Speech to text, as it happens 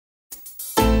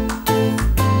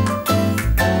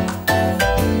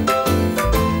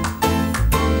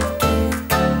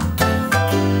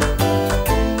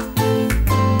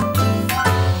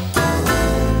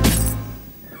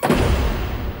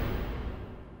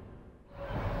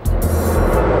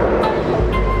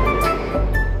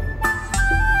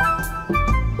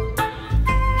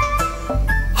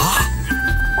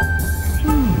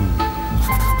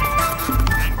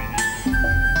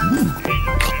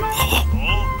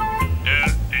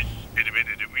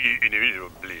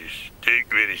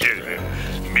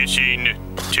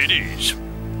titties.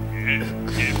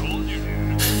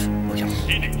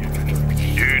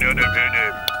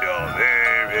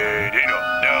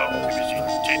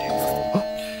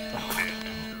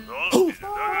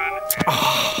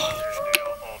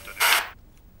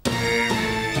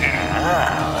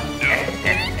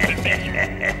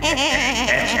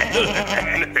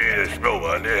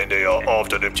 And they are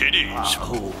after them titties.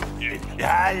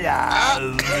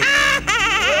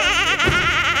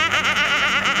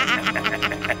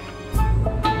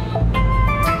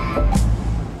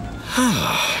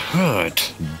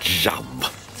 Right, jump.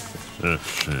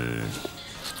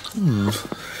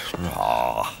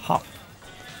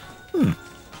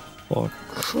 What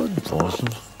could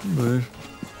possibly be?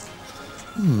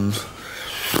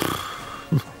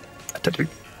 Teddy,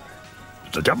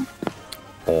 the jump.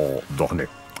 Oh, nog niet.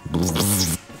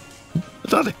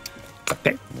 Dat is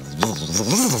oké. Dat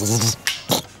is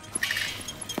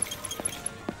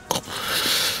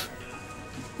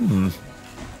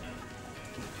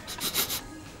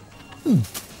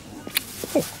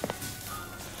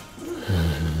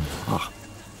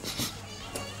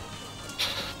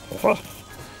wat.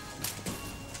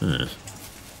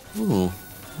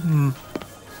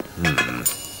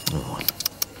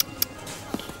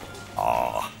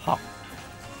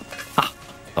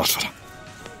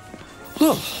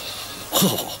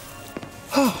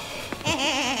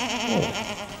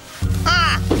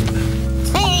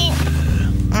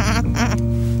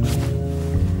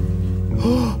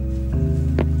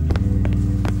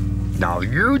 Now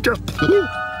you just.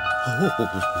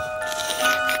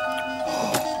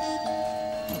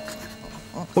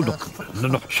 Oh no! No!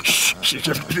 No!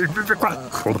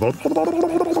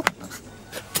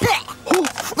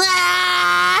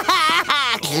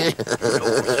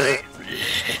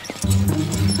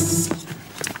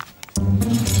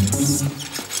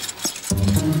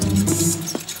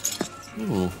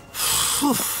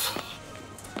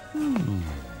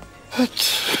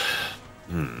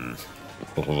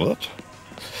 What?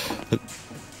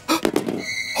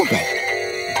 Oh no!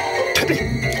 Teddy!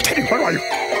 Teddy, where are you?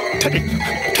 Teddy!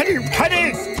 Teddy! Teddy!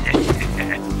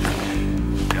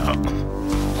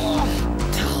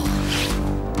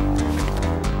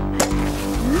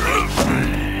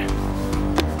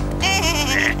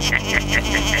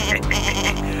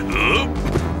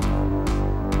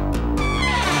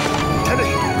 Teddy!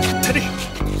 Teddy!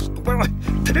 Where am I?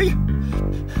 Teddy!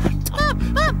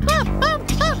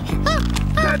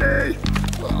 Teddy!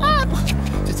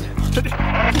 Teddy!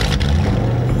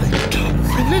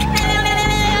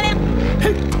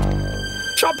 Hey!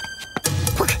 Jump!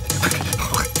 Quick! Quick!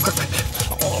 Quick!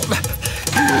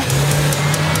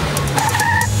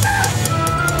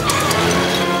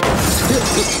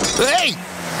 Hey!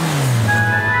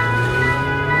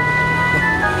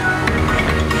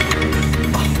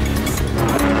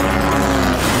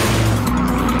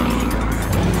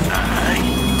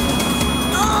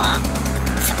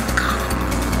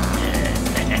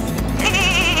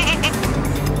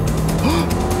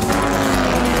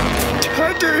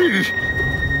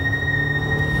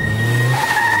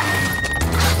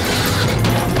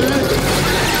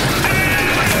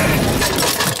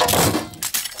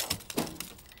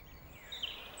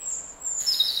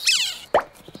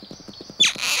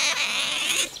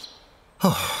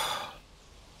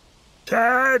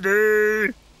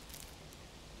 Teddy!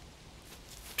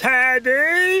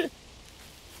 Teddy!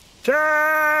 Teddy!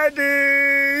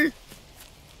 Teddy!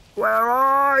 Where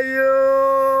are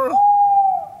you?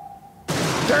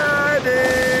 Teddy!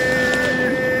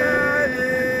 Teddy!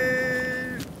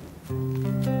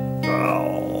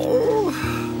 Oh,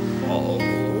 oh,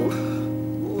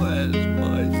 where's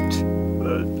my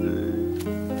Teddy?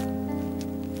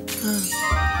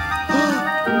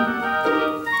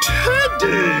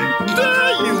 Teddy!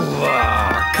 There you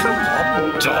are! Come on,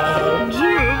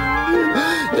 darling!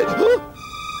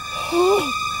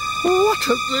 What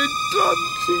have they done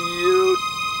to you,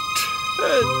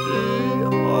 Teddy?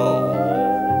 Oh.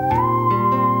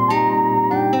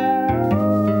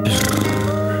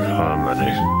 How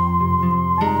many?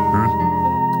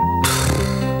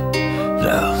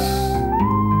 No.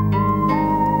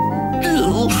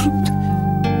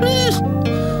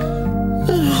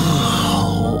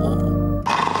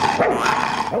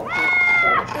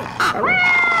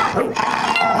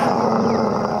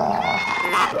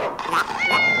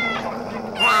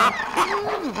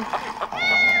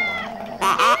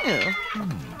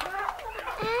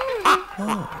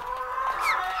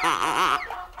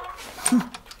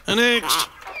 Next.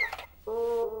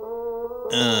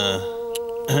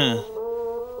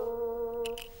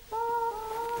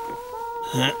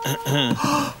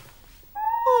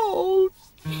 Oh,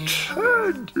 Teddy!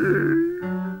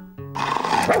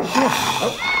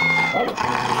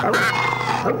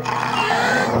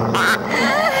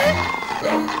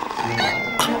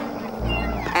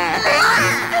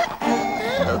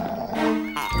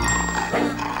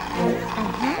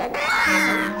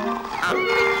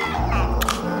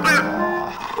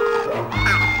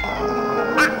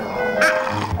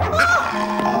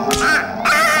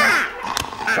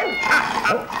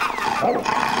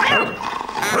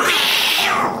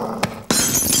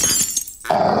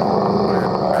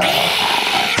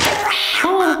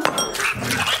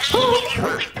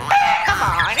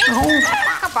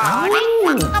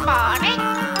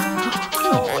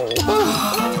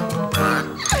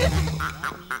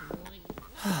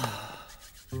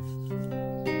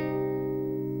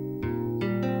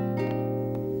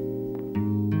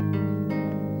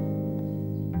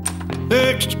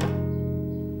 Next.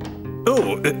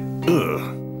 Oh,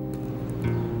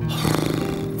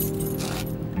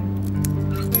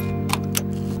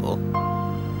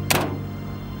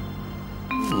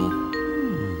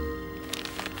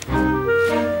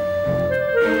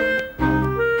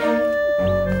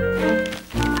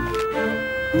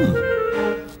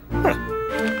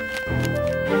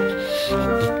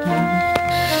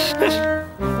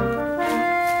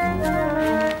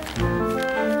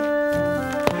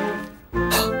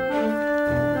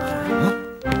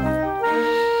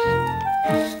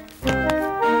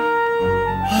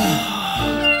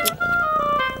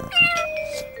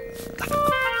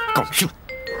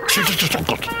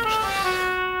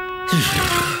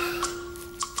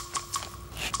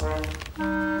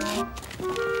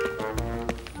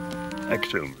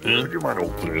 Excellent. Do you mind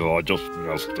opening? I just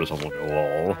messed this up on the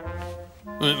wall.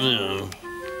 Oh,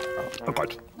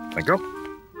 right. Thank you.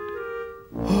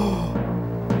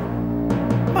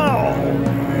 Oh,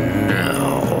 no.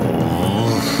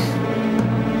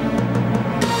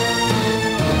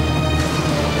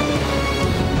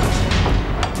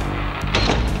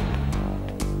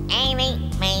 Eeny,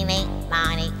 meeny,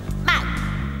 miny, mo.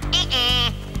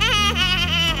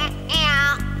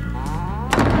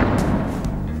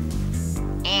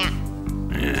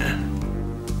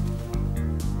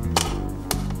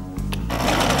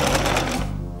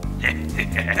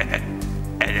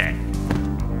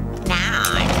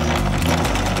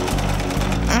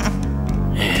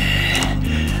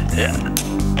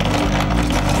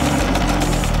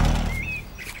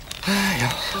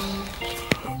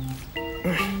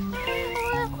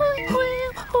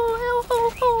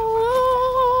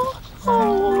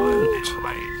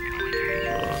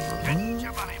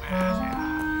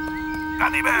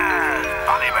 Bunny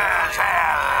bears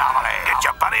here, lovely. Get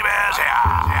your bunny bears here.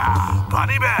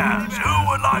 Bunny bears, who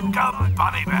would like a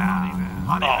bunny bear?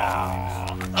 Bunny bears.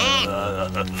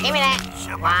 Give me that.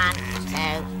 1, 2,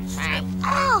 3.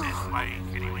 Oh. This way,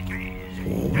 kitty wickies.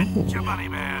 Get your bunny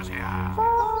bears here.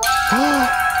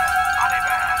 Bunny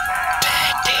bears here.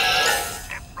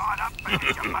 Step right up and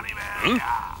get your bunny bears here.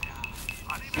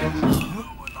 Bunny bears, who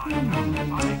would like a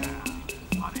bunny bear?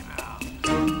 Bunny bears.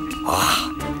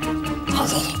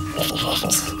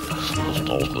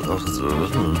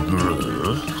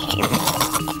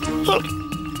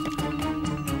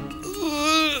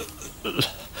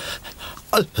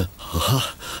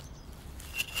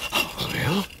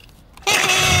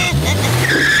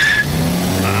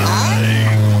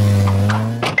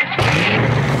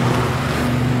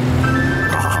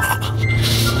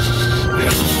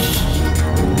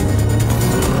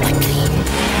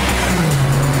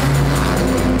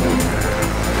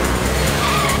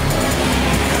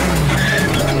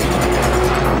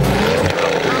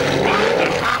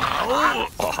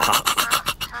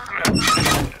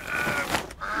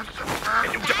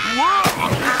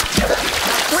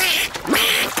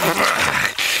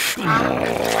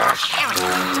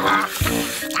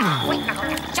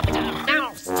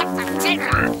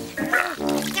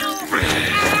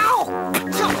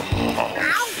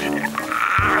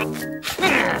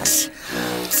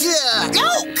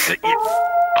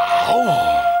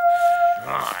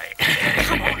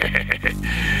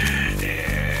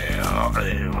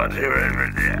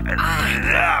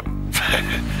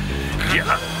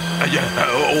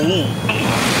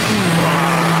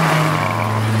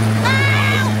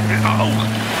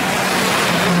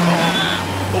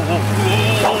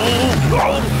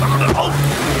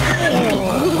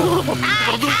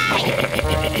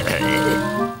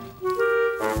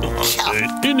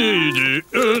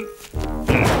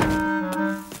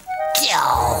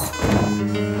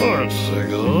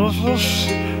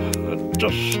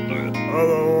 Just the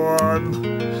other one.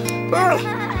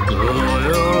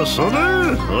 Yeah,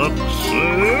 Sonny, that's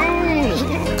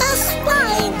That's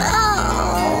fine.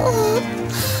 Oh.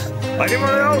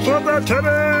 Anybody else want that teddy?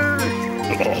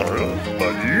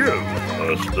 But you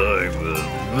must stay with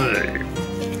me.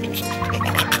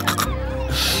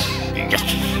 Yes.